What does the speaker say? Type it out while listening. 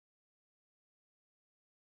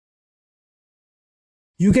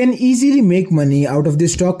You can easily make money out of the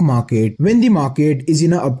stock market when the market is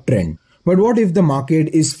in an uptrend. But what if the market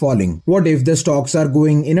is falling? What if the stocks are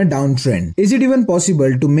going in a downtrend? Is it even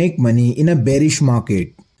possible to make money in a bearish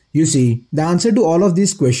market? You see, the answer to all of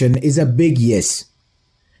these questions is a big yes.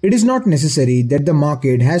 It is not necessary that the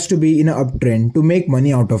market has to be in an uptrend to make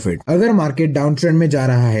money out of it. अगर market downtrend में जा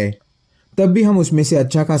रहा है, तब भी हम उसमें से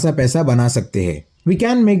अच्छा खासा पैसा बना सकते हैं. We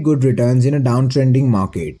can make good returns in a downtrending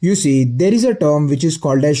market. You see, there is a term which is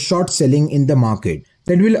called as short selling in the market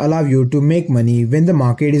that will allow you to make money when the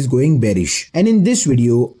market is going bearish. And in this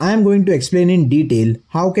video, I am going to explain in detail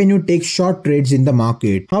how can you take short trades in the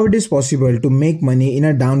market, how it is possible to make money in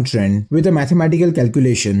a downtrend with a mathematical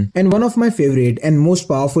calculation, and one of my favorite and most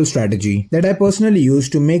powerful strategy that I personally use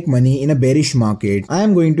to make money in a bearish market, I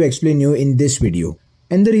am going to explain you in this video.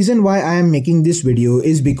 And the reason why I am making this video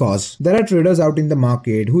is because there are traders out in the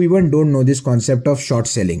market who even don't know this concept of short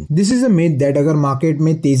selling. This is a myth that अगर market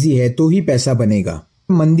में तेजी है तो ही पैसा बनेगा,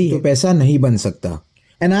 मंदी है तो पैसा नहीं बन सकता.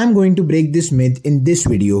 And I am going to break this myth in this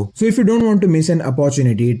video. So if you don't want to miss an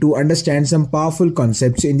opportunity to understand some powerful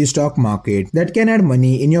concepts in the stock market that can add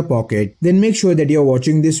money in your pocket, then make sure that you are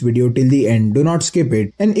watching this video till the end. Do not skip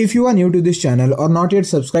it. And if you are new to this channel or not yet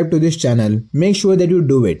subscribed to this channel, make sure that you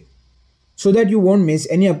do it, so that you won't miss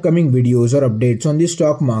any upcoming videos or updates on the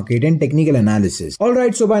stock market and technical analysis.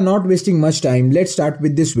 Alright, so by not wasting much time, let's start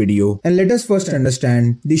with this video and let us first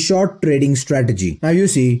understand the short trading strategy. Now you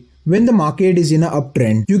see, when the market is in an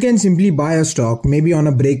uptrend, you can simply buy a stock maybe on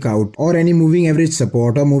a breakout or any moving average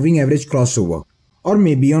support or moving average crossover, or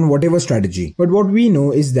maybe on whatever strategy. But what we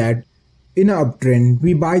know is that in an uptrend,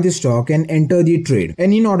 we buy the stock and enter the trade,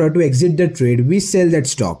 and in order to exit the trade, we sell that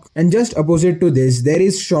stock. And just opposite to this, there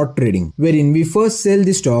is short trading, wherein we first sell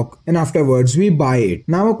the stock and afterwards we buy it.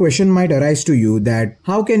 Now a question might arise to you that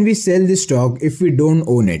how can we sell the stock if we don't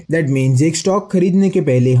own it? That means एक stock खरीदने के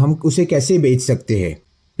पहले हम उसे कैसे बेच सकते हैं?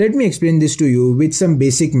 Let me explain this to you with some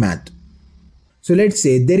basic math. So let's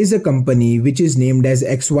say there is a company which is named as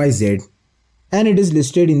XYZ, and it is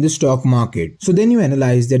listed in the stock market. So then you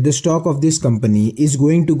analyze that the stock of this company is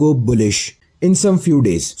going to go bullish in some few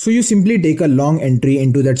days. So you simply take a long entry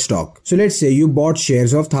into that stock. So let's say you bought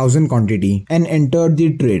shares of 1000 quantity and entered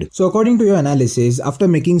the trade. So according to your analysis, after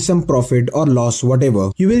making some profit or loss,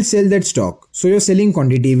 whatever, you will sell that stock. So your selling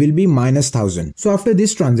quantity will be minus 1000. So after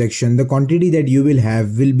this transaction, the quantity that you will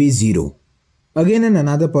have will be 0. Again,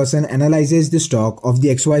 another person analyzes the stock of the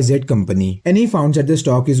XYZ company and he found that the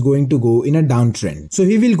stock is going to go in a downtrend. So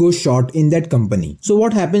he will go short in that company. So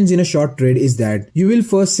what happens in a short trade is that you will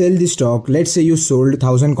first sell the stock. Let's say you sold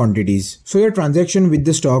 1000 quantities. So your transaction with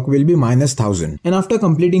the stock will be minus 1000. And after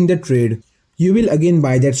completing the trade, you will again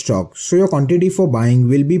buy that stock. So your quantity for buying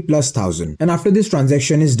will be plus 1000. And after this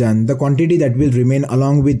transaction is done, the quantity that will remain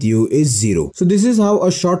along with you is 0. So this is how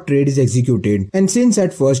a short trade is executed. And since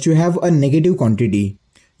at first you have a negative quantity,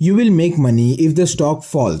 you will make money if the stock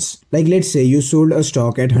falls. Like let's say you sold a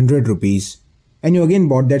stock at 100 rupees. And you again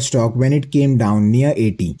bought that stock when it came down near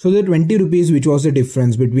 80. So the 20 rupees which was the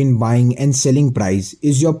difference between buying and selling price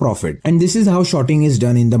is your profit. And this is how shorting is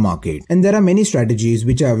done in the market. And there are many strategies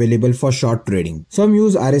which are available for short trading. Some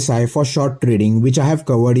use RSI for short trading, which I have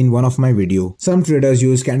covered in one of my videos. Some traders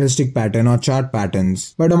use candlestick pattern or chart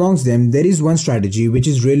patterns. But amongst them, there is one strategy which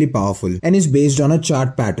is really powerful and is based on a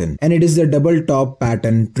chart pattern. And it is the double top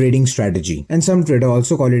pattern trading strategy. And some traders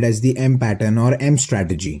also call it as the M pattern or M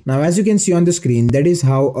strategy. Now as you can see on the screen, that is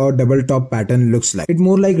how a double top pattern looks like. It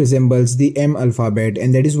more like resembles the M alphabet,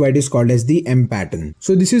 and that is why it is called as the M pattern.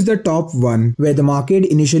 So this is the top one where the market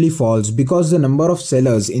initially falls because the number of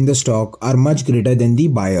sellers in the stock are much greater than the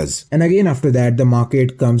buyers. And again after that the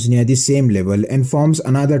market comes near the same level and forms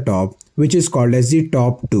another top, which is called as the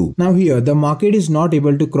top 2. Now here the market is not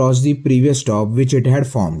able to cross the previous top which it had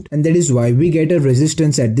formed, and that is why we get a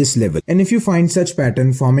resistance at this level. And if you find such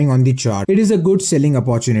pattern forming on the chart, it is a good selling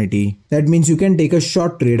opportunity. That means you can take a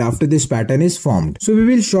short trade after this pattern is formed. So we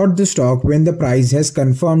will short the stock when the price has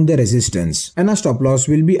confirmed the resistance, and our stop loss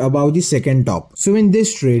will be above the second top. So in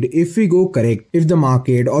this trade, if we go correct, if the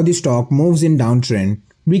market or the stock moves in downtrend,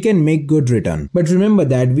 we can make good return. But remember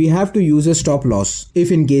that we have to use a stop loss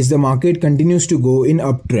if in case the market continues to go in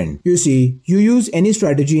uptrend. You see, you use any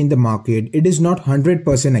strategy in the market, it is not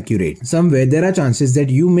 100% accurate. Somewhere there are chances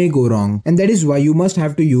that you may go wrong, and that is why you must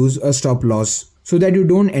have to use a stop loss so that you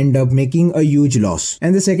don't end up making a huge loss.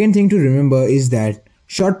 And the second thing to remember is that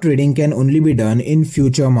short trading can only be done in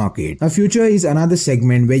future market. A future is another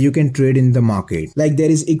segment where you can trade in the market. Like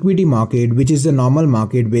there is equity market, which is the normal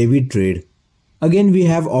market where we trade. Again, we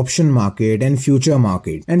have option market and future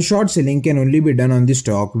market, and short selling can only be done on the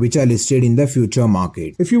stock which are listed in the future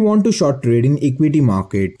market. If you want to short trade in equity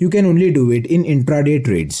market, you can only do it in intraday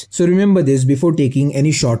trades. So remember this before taking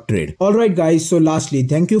any short trade. Alright guys, so lastly,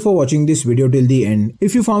 thank you for watching this video till the end.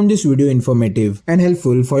 If you found this video informative and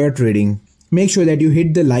helpful for your trading, make sure that you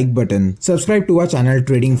hit the like button, subscribe to our channel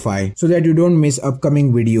Tradingfyive so that you don't miss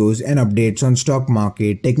upcoming videos and updates on stock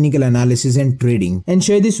market, technical analysis and trading, and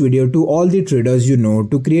share this video to all the traders you know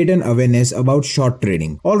to create an awareness about short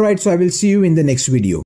trading. Alright, so I will see you in the next video.